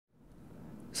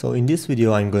So in this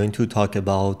video, I'm going to talk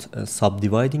about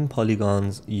subdividing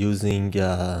polygons using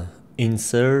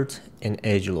insert and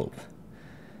edge loop.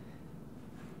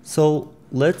 So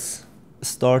let's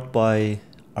start by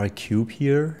our cube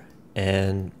here,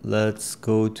 and let's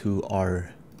go to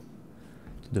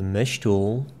the mesh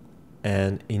tool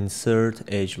and insert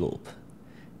edge loop.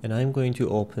 And I'm going to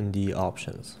open the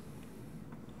options.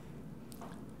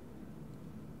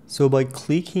 So by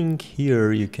clicking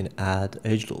here, you can add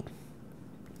edge loop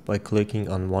by clicking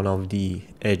on one of the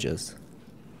edges.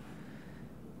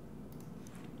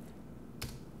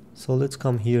 So let's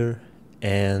come here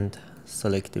and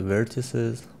select the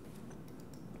vertices.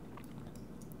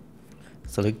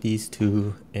 Select these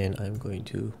two, and I'm going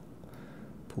to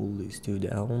pull these two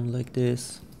down like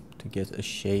this to get a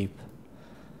shape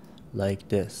like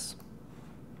this.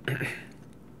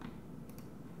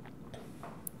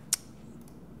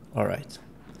 All right,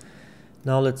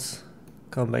 now let's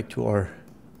come back to our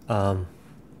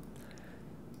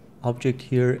object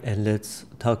here, and let's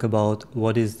talk about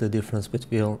what is the difference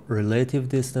between relative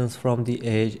distance from the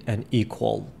edge and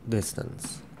equal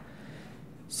distance.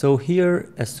 So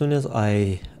here, as soon as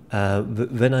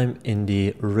when I'm in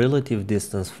the relative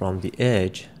distance from the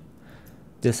edge,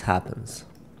 this happens.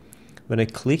 When I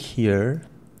click here,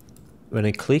 when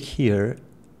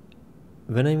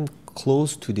I'm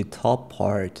close to the top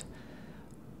part,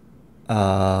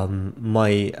 the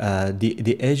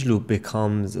edge loop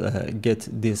becomes get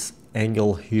this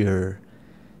angle here,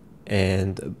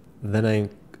 and when I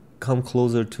come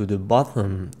closer to the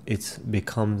bottom, it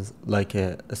becomes like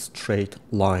a straight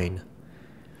line.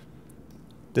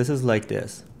 This is like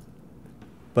this.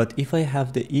 But if I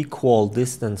have the equal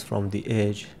distance from the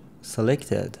edge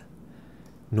selected,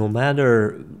 no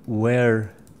matter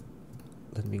where,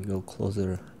 let me go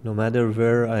closer, no matter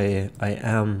where I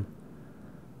am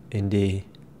in the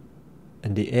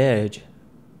edge,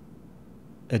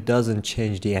 it doesn't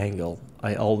change the angle.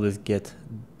 I always get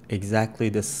exactly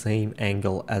the same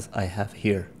angle as I have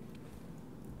here.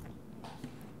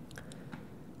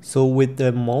 So with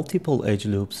the multiple edge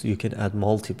loops, you can add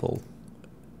multiple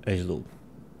edge loop,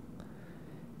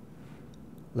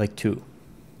 like two,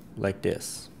 like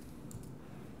this,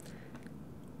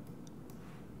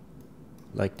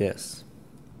 like this.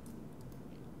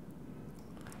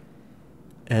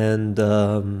 And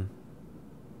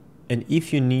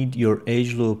if you need your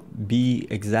edge loop be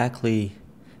exactly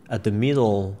at the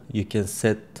middle, you can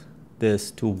set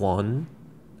this to 1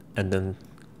 and then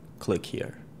click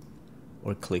here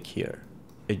or click here.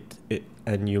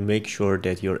 And you make sure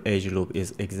that your edge loop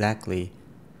is exactly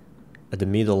at the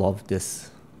middle of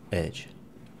this edge.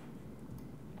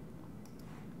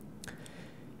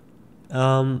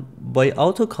 By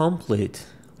autocomplete,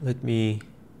 let me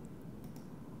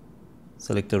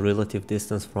select the relative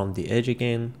distance from the edge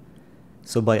again.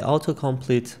 So by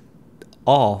autocomplete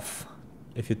off,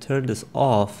 if you turn this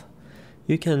off,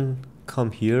 you can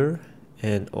come here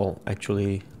and, oh,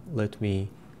 actually, let me,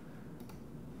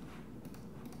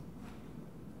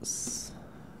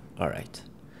 all right.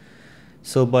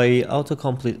 So by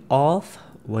autocomplete off,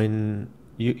 when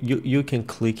you can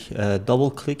click,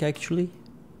 double click actually.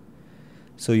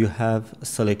 So you have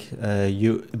select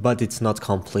but it's not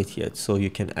complete yet, so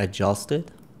you can adjust it.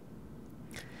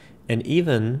 And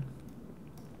even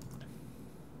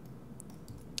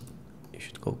you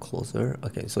should go closer.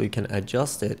 Okay, so you can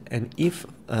adjust it, and if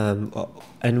and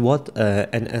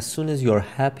as soon as you're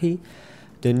happy,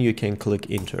 then you can click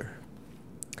enter.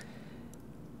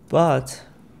 But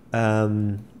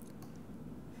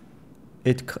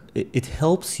it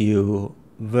helps you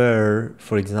where,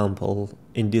 for example,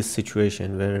 in this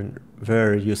situation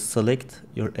where you select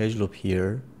your edge loop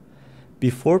here,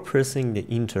 before pressing the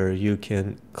enter, you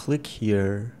can click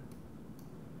here,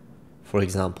 for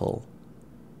example,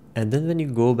 and then when you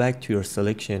go back to your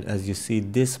selection, as you see,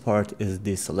 this part is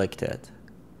deselected.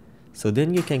 So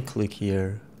then you can click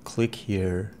here, click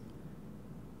here,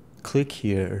 click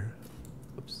here,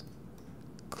 oops,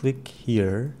 click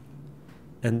here,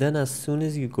 and then as soon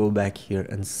as you go back here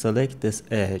and select this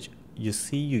edge, you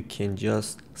see you can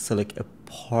just select a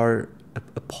part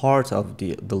of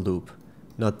the loop,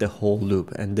 not the whole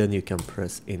loop, and then you can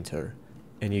press enter,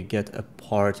 and you get a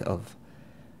part of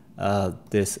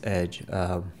this edge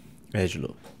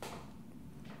loop.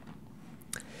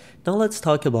 Now let's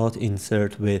talk about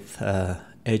insert with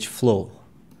edge flow.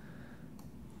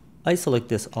 I select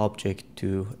this object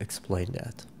to explain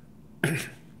that.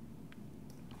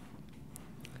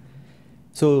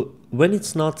 So when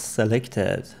it's not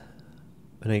selected,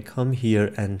 when I come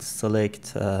here and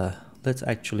select, let's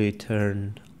actually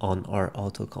turn on our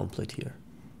autocomplete here.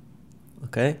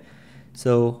 Okay,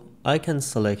 so I can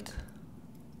select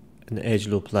an edge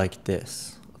loop like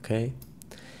this, okay?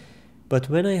 But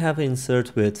when I have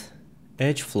insert with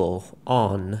edge flow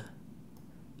on,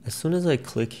 as soon as I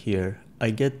click here, I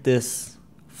get this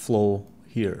flow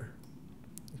here,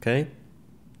 okay?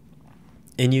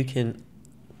 And you can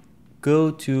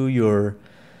go to your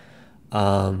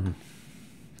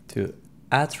to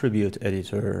attribute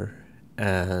editor,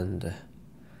 and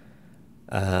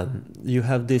you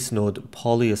have this node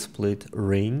polysplit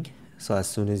ring. So as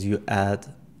soon as you add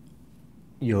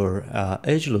your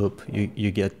edge loop,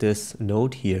 you get this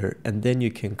node here, and then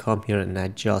you can come here and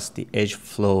adjust the edge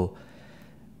flow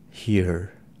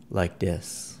here like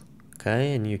this,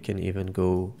 okay? And you can even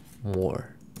go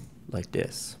more like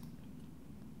this.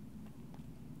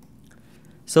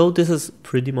 So this is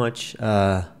pretty much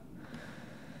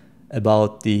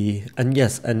about the, and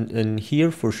yes, and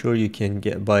here for sure you can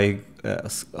get by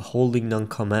holding down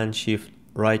Command Shift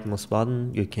right mouse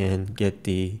button, you can get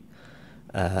the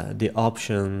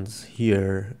options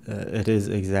here. It is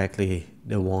exactly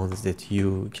the ones that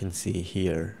you can see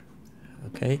here.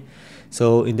 Okay,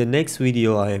 so in the next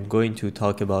video I am going to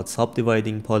talk about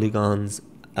subdividing polygons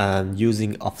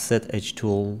using offset edge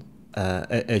tool,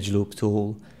 edge loop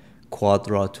tool,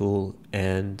 quadra tool,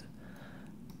 and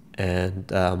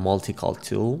multicult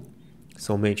tool.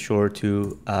 So make sure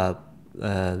to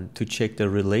check the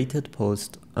related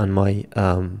post on my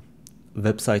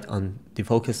website on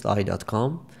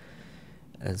thefocusedeye.com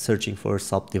and searching for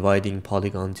subdividing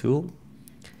polygon tool,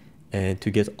 and to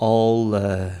get all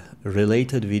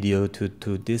related video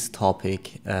to this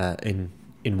topic in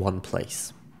one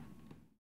place.